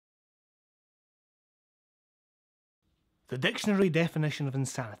The dictionary definition of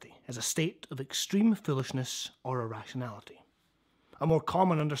insanity is a state of extreme foolishness or irrationality. A more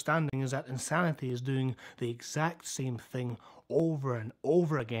common understanding is that insanity is doing the exact same thing over and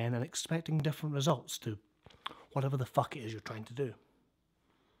over again and expecting different results to whatever the fuck it is you're trying to do.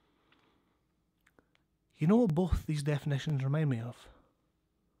 You know what both these definitions remind me of?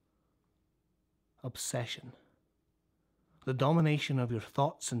 Obsession. The domination of your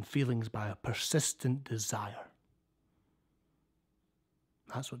thoughts and feelings by a persistent desire.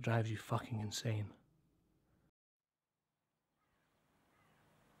 That's what drives you fucking insane.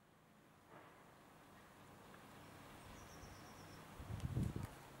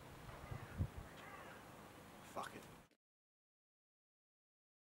 Fuck it.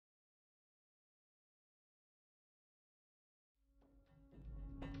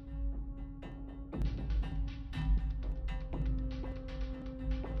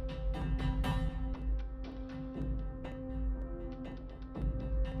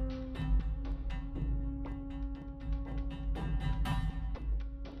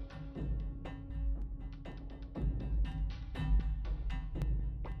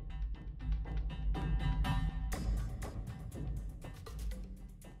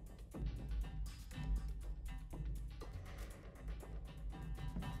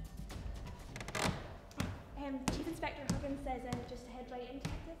 Chief Inspector Huggins says just to head right in,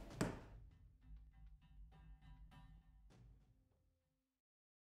 Detective.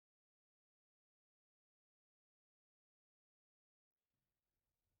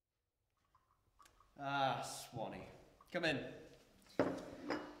 Ah, Swanee. Come in.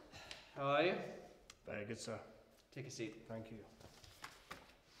 How are you? Very good, sir. Take a seat. Thank you.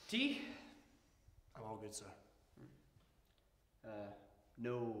 Tea? I'm all good, sir.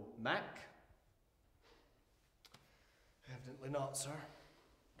 No Mac? Evidently not, sir.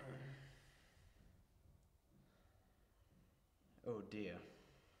 Oh dear.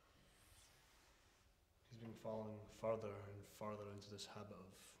 He's been falling further and further into this habit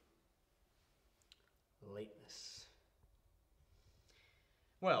of lateness.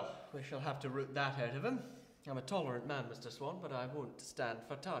 Well, we shall have to root that out of him. I'm a tolerant man, Mr. Swan, but I won't stand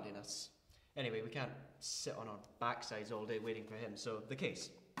for tardiness. Anyway, we can't sit on our backsides all day waiting for him, so the case.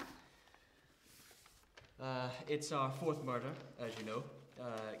 It's our fourth murder, as you know.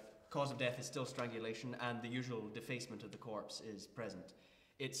 Cause of death is still strangulation, and the usual defacement of the corpse is present.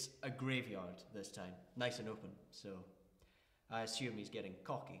 It's a graveyard this time, nice and open, so I assume he's getting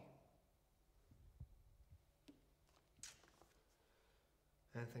cocky.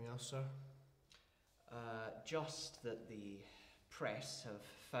 Anything else, sir? Just that the press have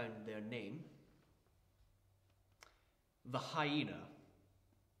found their name. The Hyena.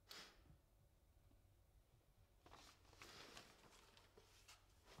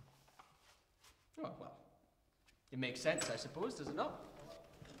 Oh, well, it makes sense, I suppose, does it not?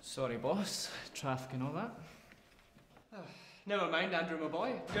 Sorry, boss. Traffic and all that. Never mind, Andrew, my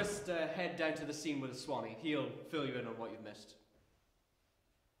boy. Just head down to the scene with Swanee. He'll fill you in on what you've missed.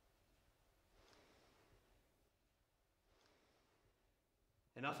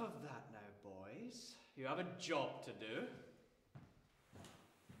 Enough of that now, boys. You have a job to do.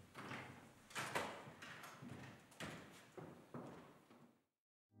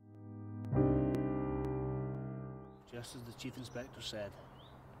 Just as the Chief Inspector said,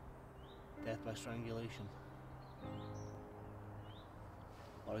 death by strangulation.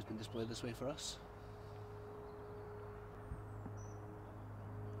 Always been displayed this way for us.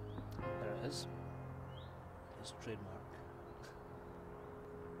 There it is. His trademark.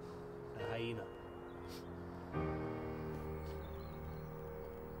 A hyena.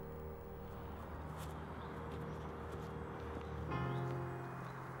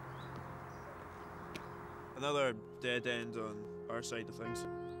 Another dead end on our side of things.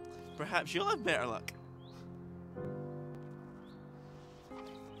 Perhaps you'll have better luck.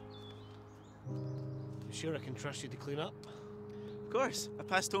 You sure I can trust you to clean up? Of course, I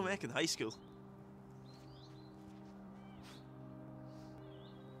passed home ec in high school.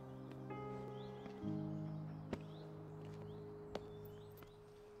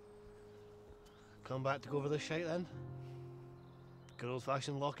 Come back to go over this shite then? Good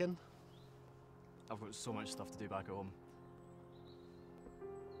old-fashioned lock-in? I've got so much stuff to do back at home.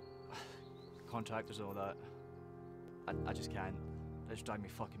 Contractors and all that. I just can't. It's driving me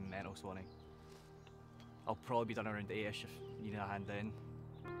fucking mental, Swanee. I'll probably be done around 8ish if you need a hand then.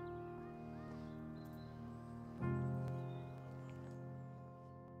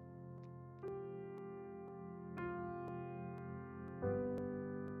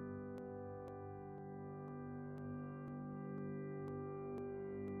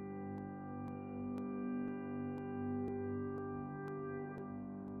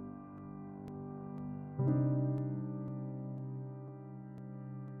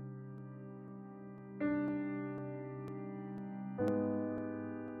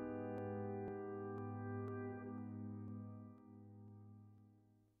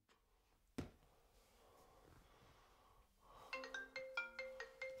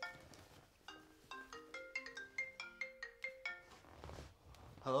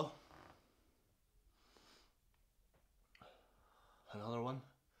 Hello? Another one?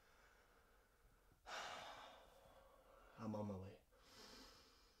 I'm on my way.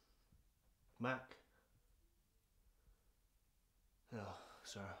 Mac? No,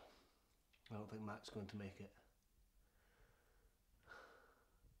 sir. I don't think Mac's going to make it.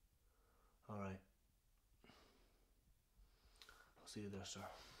 Alright. I'll see you there, sir.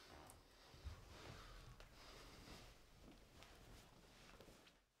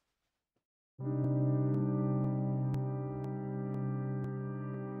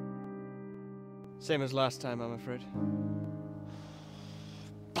 Same as last time, I'm afraid.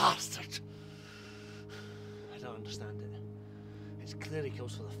 Bastard! I don't understand it. It's clear he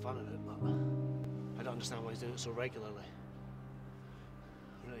kills for the fun of it, but I don't understand why he's doing it so regularly.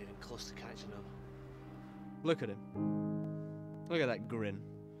 We're not even close to catching him. Look at him. Look at that grin.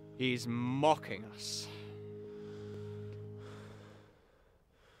 He's mocking us.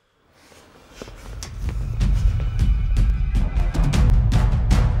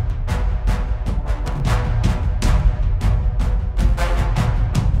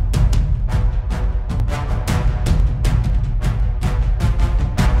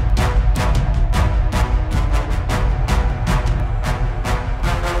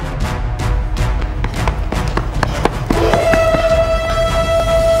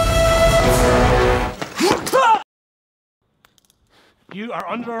 You are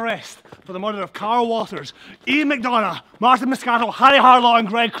under arrest for the murder of Carl Waters, Ian McDonough, Martin Moscato, Harry Harlow and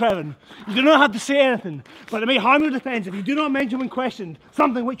Greg Creven. You do not have to say anything, but it may harm your defence if you do not mention when questioned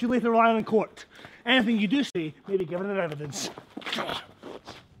something which you later rely on in court. Anything you do say may be given as evidence.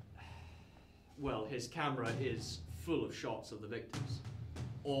 Well, his camera is full of shots of the victims.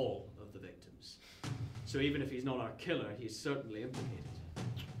 All of the victims. So even if he's not our killer, he's certainly implicated.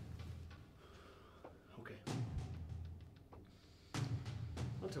 Okay.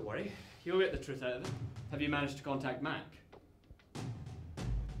 Not to worry, you'll get the truth out of it. Have you managed to contact Mac?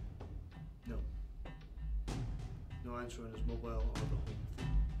 No. No answer on his mobile or the home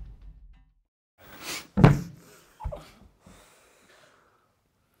phone.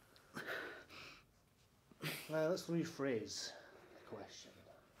 Now let's rephrase the question.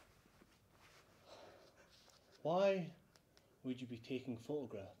 Why would you be taking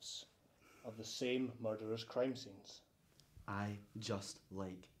photographs of the same murderer's crime scenes? I just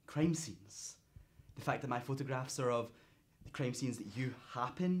like crime scenes. The fact that my photographs are of the crime scenes that you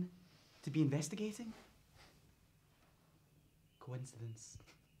happen to be investigating? Coincidence.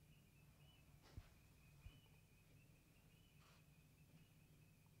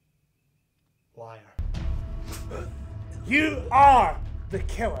 Liar. You are the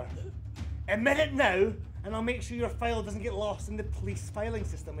killer. Admit it now, and I'll make sure your file doesn't get lost in the police filing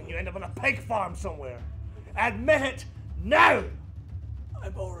system and you end up on a pig farm somewhere. Admit it now!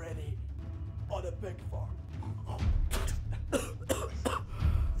 I'm already on a pig farm.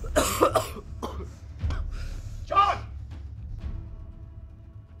 John!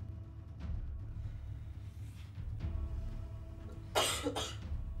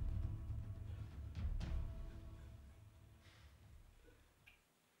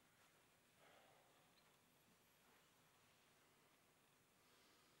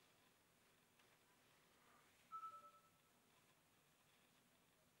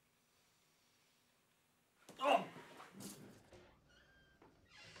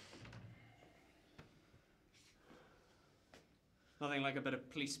 Nothing like a bit of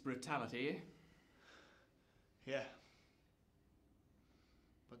police brutality, eh? Yeah.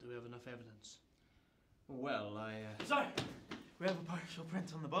 But do we have enough evidence? Well, Sorry, we have a partial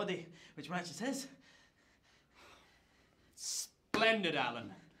print on the body, which matches his. Splendid,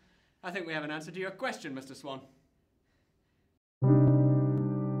 Alan. I think we have an answer to your question, Mr. Swan.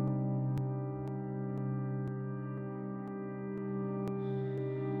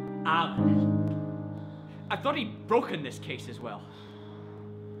 Alan. I thought he'd broken this case as well.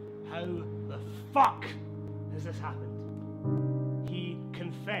 How the fuck has this happened? He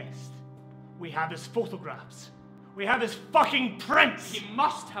confessed. We have his photographs. We have his fucking prints! He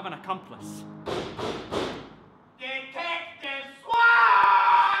must have an accomplice. Detective Swan!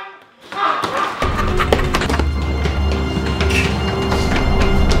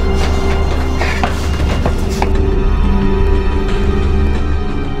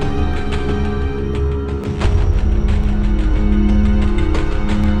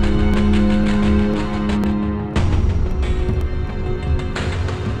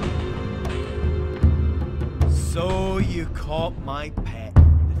 So you caught my pet,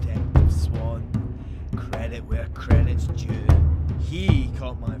 Detective Swan. Credit where credit's due. He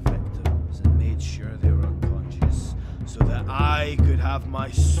caught my victims and made sure they were unconscious, so that I could have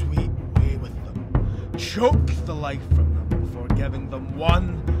my sweet way with them, choke the life from them before giving them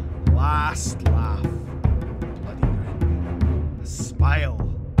one last laugh. Bloody grin. A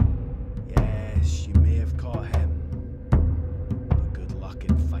smile. Yes, you may have caught him, but good luck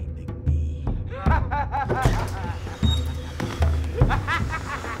in finding me.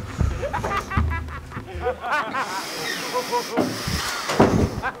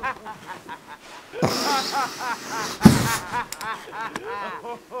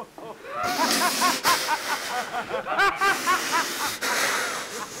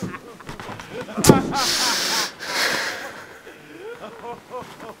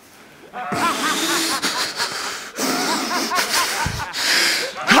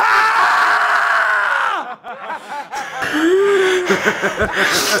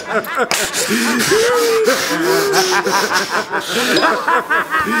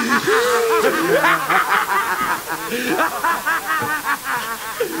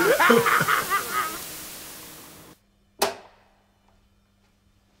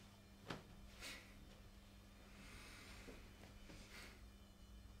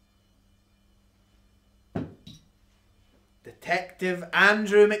 Detective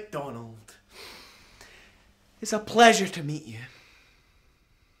Andrew MacDonald. It's a pleasure to meet you.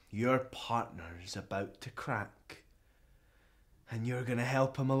 Your partner's about to crack, and you're going to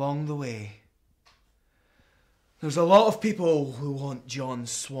help him along the way. There's a lot of people who want John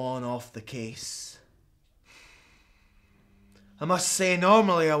Swan off the case. I must say,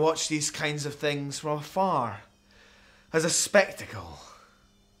 normally I watch these kinds of things from afar, as a spectacle.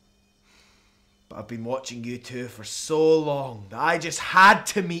 But I've been watching you two for so long that I just had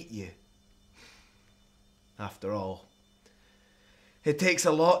to meet you. After all, it takes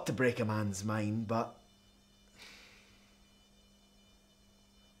a lot to break a man's mind, but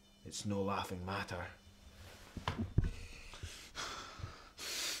it's no laughing matter.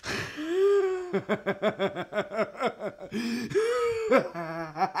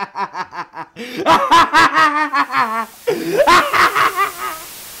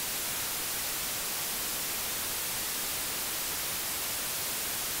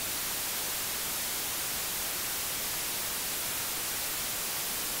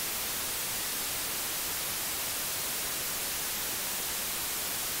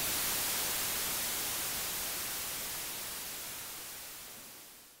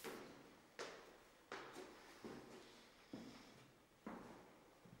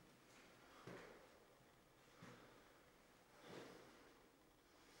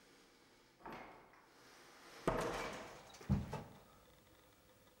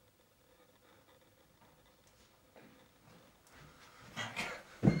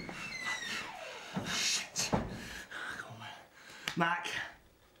 Mac.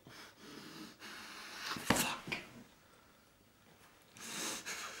 Fuck.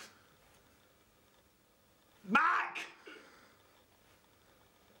 Mac!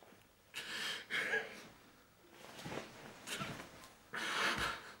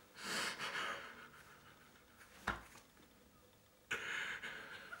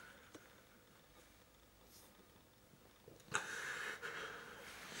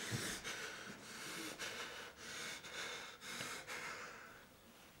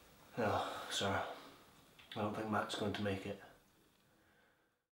 No, sir. I don't think Matt's going to make it.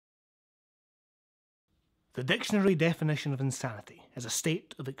 The dictionary definition of insanity is a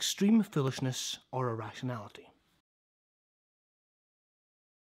state of extreme foolishness or irrationality.